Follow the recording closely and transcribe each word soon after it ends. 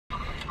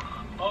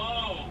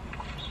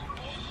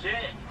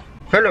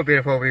Hello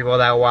beautiful people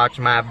that watch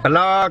my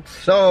vlog.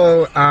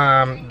 So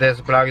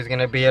this vlog is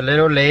gonna be a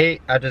little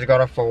late. I just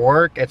got off of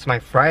work. It's my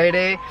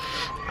Friday.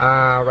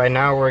 Right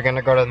now we're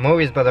gonna go to the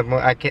movies, but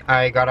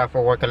I got off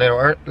of work a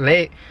little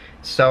late.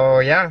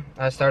 So yeah,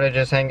 I started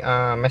just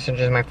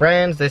messaging my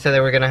friends. They said they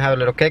were gonna have a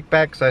little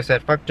kickback, so I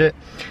said fuck it.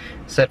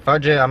 I'm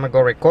gonna go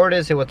record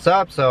it, see what's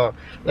up. So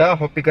yeah,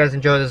 hope you guys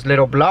enjoy this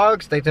little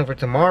vlog. Stay tuned for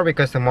tomorrow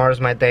because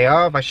tomorrow's my day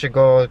off. I should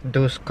go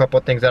do a couple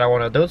things that I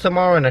want to do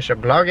tomorrow, and I should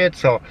vlog it,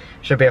 so it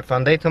should be a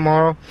fun day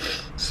tomorrow.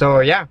 So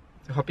yeah,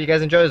 I hope you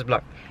guys enjoy this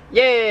vlog.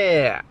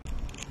 Yeah,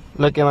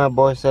 look at my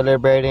boy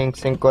celebrating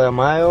Cinco de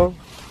Mayo.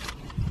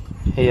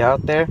 He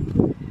out there.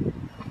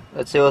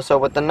 Let's see what's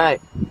up with the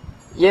night.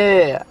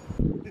 Yeah,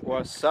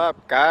 what's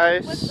up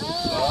guys? What's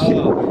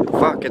up?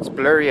 Fuck, it's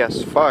blurry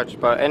as fudge.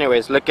 But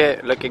anyways, look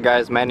at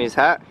guys Manny's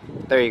hat.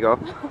 There you go.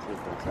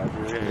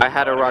 I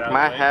had to rock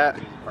my hat.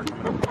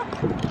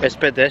 It's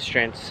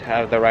pedestrians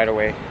have the right of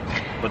way.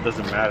 But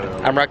doesn't matter though.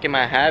 I'm rocking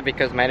my hat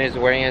because Manny's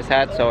wearing his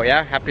hat. So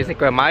yeah, happy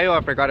Cinco de Mayo.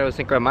 I forgot it was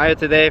Cinco de Mayo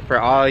today for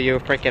all you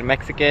freaking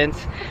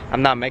Mexicans.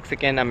 I'm not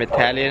Mexican, I'm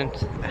Italian,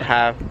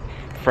 half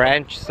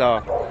French.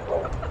 So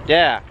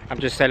yeah, I'm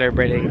just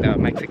celebrating the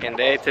Mexican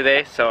day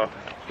today. So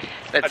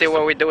let's see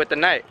what we do with the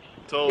night.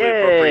 Totally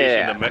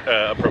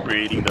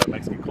appropriating the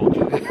Mexican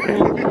culture.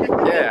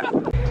 Yeah.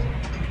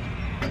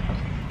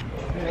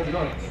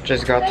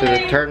 Just got to the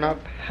Turnup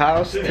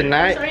house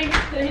tonight.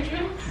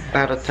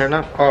 About to turn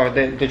up. Oh,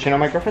 did you know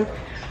my girlfriend?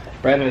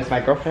 Brandon is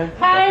my girlfriend.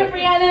 Hi,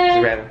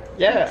 Brianna.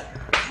 Yeah.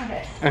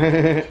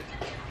 Okay.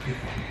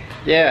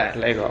 Yeah,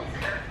 Lego.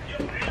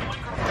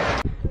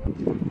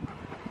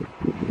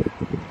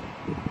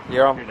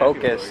 You're on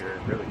focus.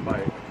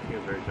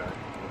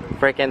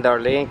 Freaking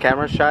Darlene,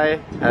 camera shy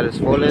at his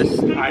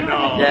fullest. I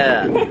know.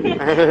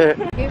 Yeah.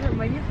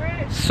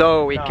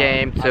 So we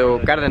came to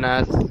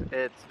Cardenas.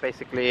 It's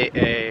basically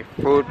a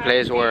food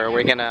place where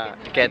we're gonna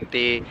get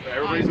the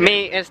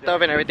meat and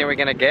stuff and everything we're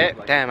gonna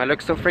get. Damn, I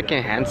look so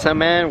freaking handsome,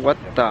 man. What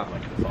the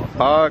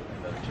fuck?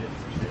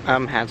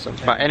 I'm handsome.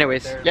 But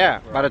anyways, yeah,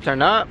 about to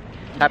turn up.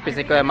 Happy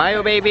Cinco de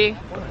Mayo, baby.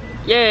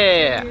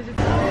 Yeah.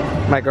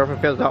 My girlfriend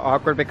feels all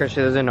awkward because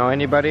she doesn't know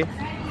anybody.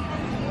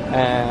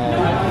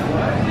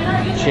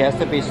 And she has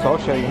to be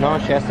social, you know?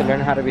 She has to learn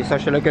how to be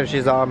social. Look at her,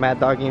 she's all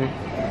mad dogging.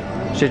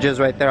 She's just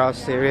right there all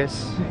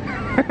serious.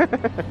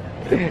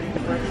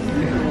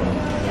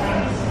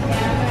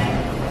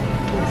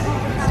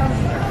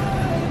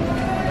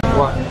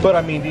 What? But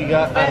I mean, you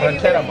got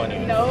ranchera money.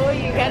 No,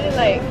 you gotta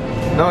like.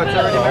 No, it's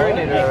already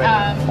marinated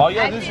already. Oh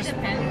yeah, this is.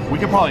 We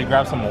could probably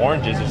grab some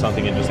oranges or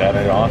something and just add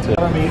it on to it.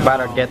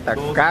 About to get the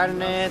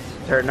carne,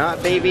 turn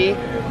up baby.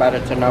 About to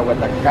turn up with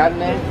the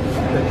carne.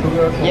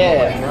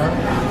 Yeah.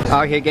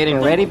 Out here getting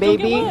ready,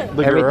 baby.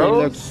 Everything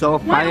looks so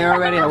fire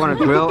already. I want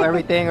to grill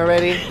everything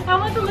already. I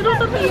want the little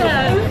tortillas.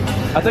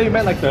 I thought you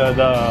meant like the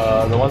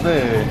ones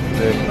the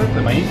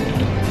maíz.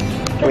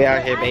 We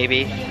out here,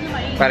 baby.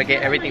 About to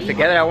get everything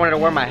together. I wanted to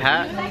wear my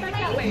hat,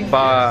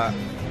 but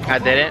I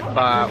didn't.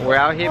 But we're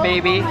out here,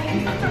 baby.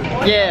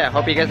 Yeah,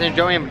 hope you guys are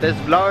enjoying this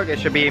vlog. It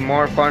should be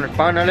more fun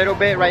a little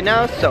bit right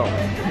now. So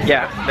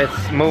yeah,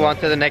 let's move on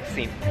to the next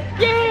scene.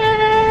 Yeah.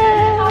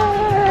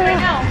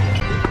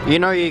 You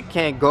know you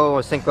can't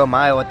go Cinco de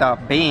Mayo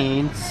without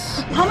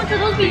beans. How much are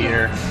those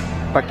beans?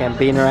 Fucking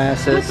beaner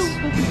asses. Those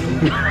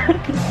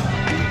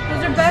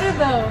are better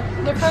though.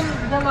 They're from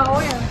De La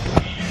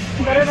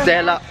Olla.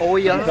 De La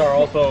Olla. These are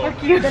also.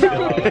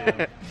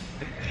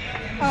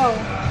 Oh.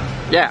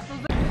 Yeah.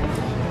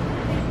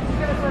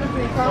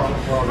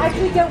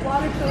 Actually, get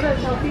water soda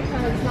healthy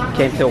and it's not.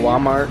 Came to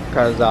Walmart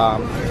because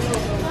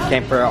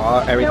came for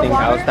everything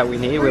else that we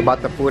need. We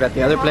bought the food at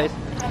the other place,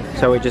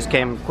 so we just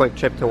came quick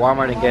trip to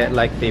Walmart and get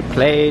like the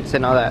plates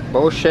and all that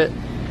bullshit.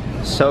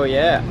 So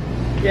yeah,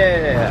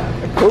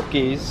 the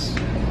cookies.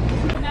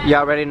 You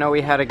already know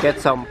we had to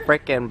get some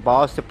freaking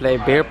balls to play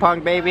beer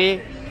pong,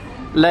 baby.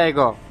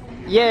 Lego.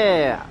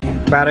 Yeah.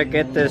 About to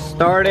get this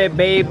started,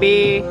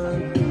 baby.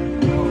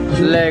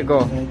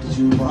 Lego.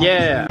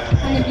 Yeah.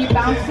 And if you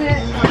bounce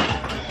it.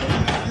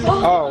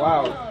 Oh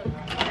wow.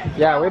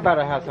 Yeah, we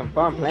better have some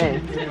fun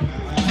playing.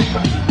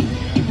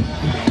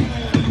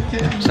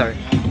 Sorry.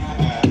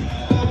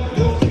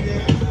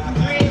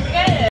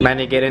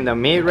 Manny getting the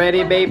meat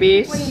ready,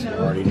 babies. You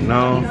already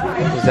know.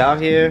 He's out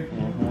here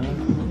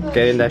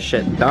getting that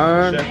shit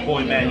done. Chef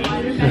boy Manny.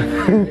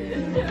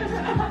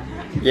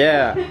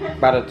 Yeah,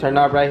 about to turn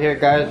up right here,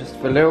 guys, just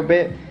for a little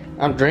bit.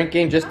 I'm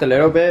drinking just a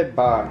little bit,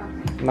 but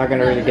I'm not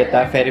gonna really get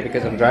that fatty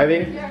because I'm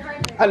driving.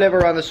 I live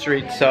around the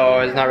street, so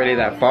it's not really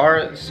that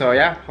far. So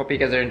yeah, hope you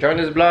guys are enjoying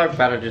this vlog.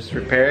 About to just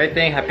prepare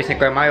everything. Happy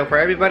Cinco de Mayo for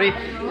everybody.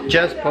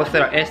 Just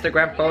posted an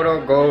Instagram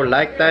photo. Go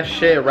like that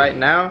shit right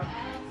now.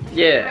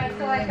 Yeah.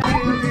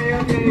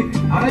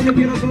 Ahora yo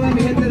quiero toda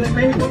mi gente de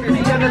México que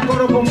sigan el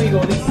coro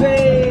conmigo.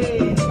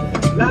 Dice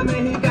la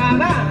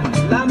mexicana,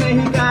 la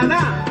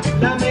mexicana,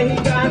 la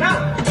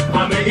mexicana.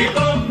 A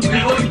México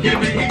me voy que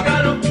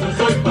mexicano, yo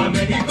soy pa'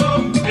 México,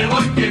 me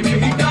voy que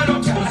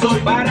mexicano, yo soy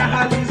para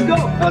Jalisco,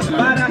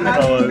 para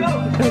Jalisco,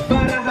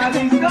 para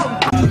Jalisco.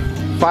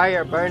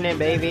 Fire burning,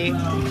 baby.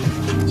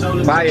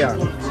 Fire.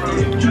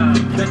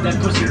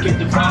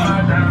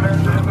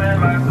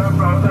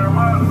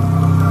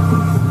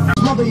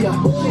 Mother, ya.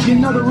 You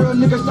know the real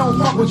niggas don't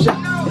fuck with ya.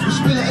 You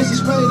spilling AC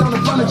sprayed on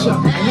the furniture.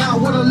 And now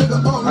what a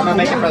nigga up. I'm gonna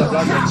make it for the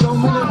vlog. So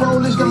many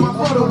rollers got my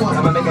photo one.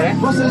 I'm gonna make it, eh?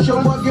 Bustin'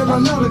 your butt, get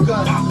another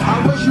gun.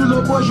 I wish you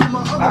little boys, you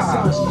my other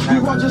sons.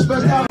 You want your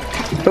best out.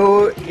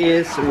 Food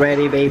is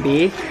ready,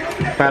 baby.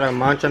 Para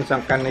munch on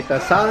some carnita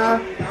asada.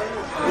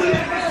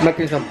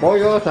 Making some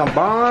pollo, some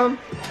bomb.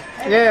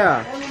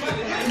 Yeah.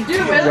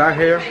 Right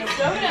here.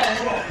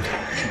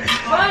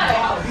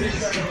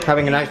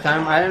 Having a nice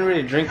time. I didn't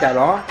really drink at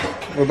all.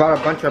 We bought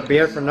a bunch of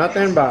beer for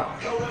nothing, but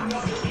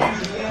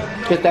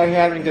just out here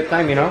having a good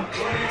time, you know?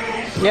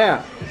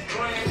 Yeah.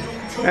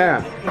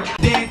 Yeah.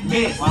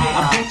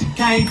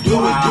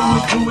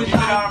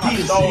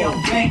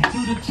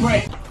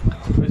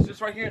 It's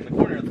just right here in the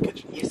corner of the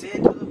kitchen. You see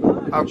it?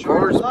 Of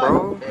course,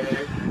 bro.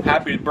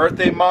 Happy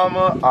birthday,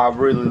 mama. I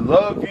really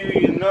love you,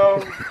 you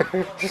know.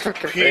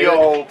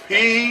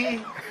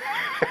 P.O.P.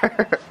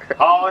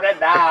 Hold it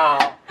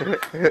down.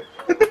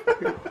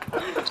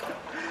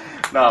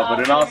 No, but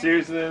in all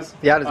seriousness,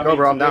 Yeah, let's go,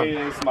 bro. I'm down.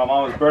 Today is my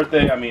mama's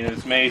birthday. I mean,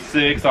 it's May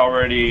 6th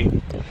already,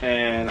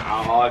 and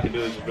all I can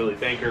do is just really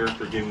thank her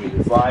for giving me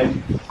this life,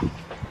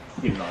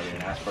 even though I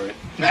didn't ask for it.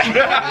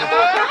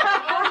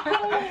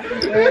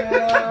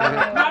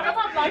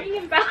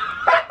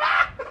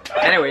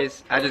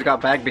 Anyways, I just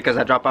got back because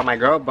I dropped out my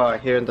girl, but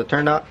here in the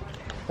Turnup.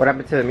 What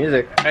happened to the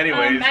music?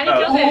 Anyways, Manny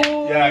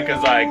yeah,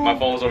 cause like my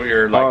phone's over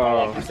here like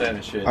on 1%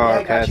 and shit. Oh,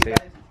 okay, I see.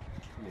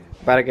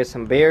 About to get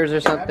some beers or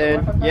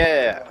something.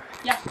 Yeah.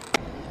 Yeah.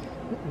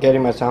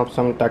 Getting myself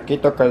some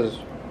taquito because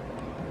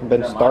I've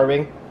been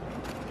starving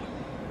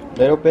a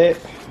little bit.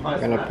 I'm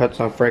gonna put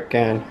some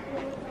freaking.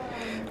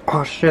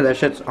 Oh shit, that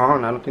shit's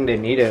on. I don't think they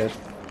need it. It's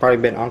probably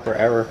been on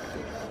forever.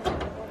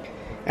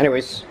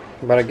 Anyways,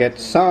 about to get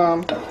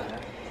some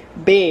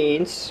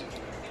beans.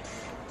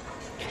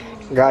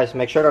 Guys,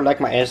 make sure to like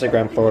my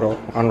Instagram photo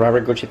on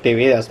Robert Gucci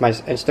TV. That's my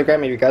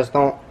Instagram. If you guys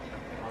don't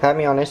have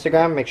me on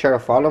Instagram, make sure to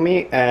follow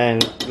me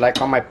and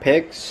like all my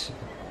pics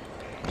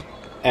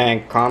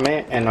and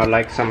comment, and I'll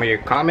like some of your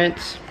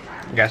comments.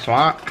 You guys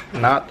want?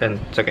 Not,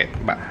 then it's okay.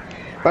 But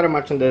I'm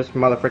watching this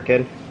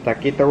motherfucking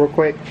taquito real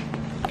quick.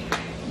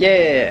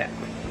 Yeah.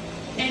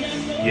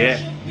 Yeah.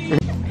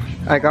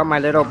 I got my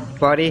little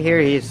buddy here.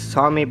 He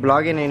saw me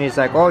blogging and he's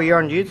like, "Oh, you're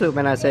on YouTube?"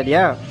 And I said,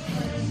 "Yeah."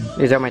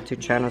 These are my two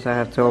channels I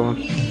have to.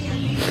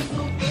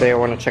 So you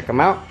want to check them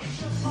out?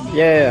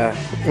 Yeah.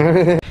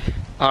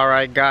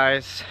 Alright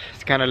guys,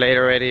 it's kind of late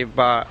already,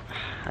 but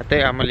I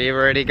think I'm gonna leave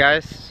already,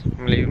 guys.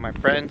 I'm leaving my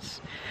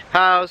friend's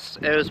house.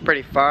 It was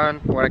pretty fun.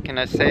 What can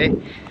I say?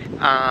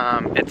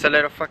 It's a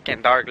little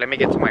fucking dark. Let me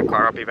get to my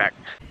car. I'll be back.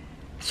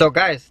 So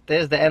guys,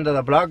 this is the end of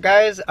the vlog,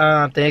 guys.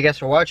 Thank you guys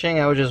for watching.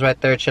 I was just right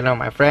there chilling with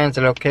my friends.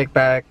 A little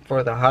kickback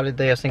for the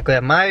holiday of Cinco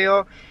de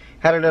Mayo.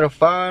 Had a little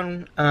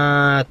fun.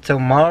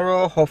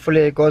 Tomorrow,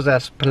 hopefully it goes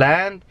as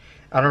planned.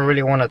 I don't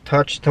really want to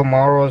touch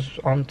tomorrow's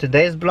on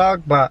today's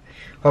vlog, but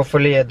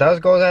hopefully it does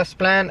go as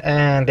planned.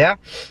 And yeah,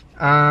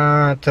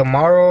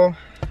 tomorrow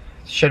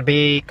should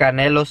be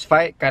Canelo's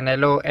fight,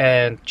 Canelo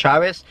and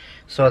Chavez.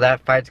 So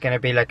that fight's gonna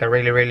be like a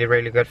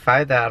really good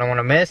fight that I don't want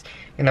to miss.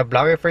 I'm gonna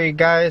vlog it for you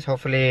guys.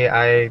 Hopefully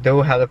I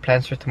do have the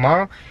plans for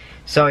tomorrow.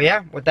 So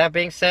yeah, with that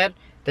being said,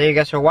 thank you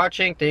guys for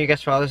watching. Thank you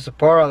guys for all the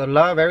support, all the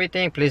love,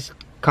 everything. Please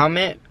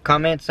comment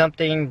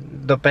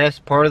something, the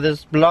best part of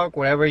this vlog,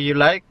 whatever you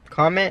like,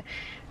 comment.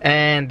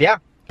 And yeah,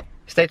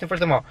 stay tuned for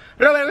tomorrow.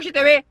 Robert Gucci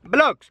TV,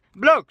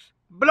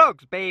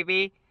 vlogs,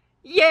 baby.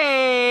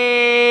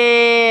 Yeah.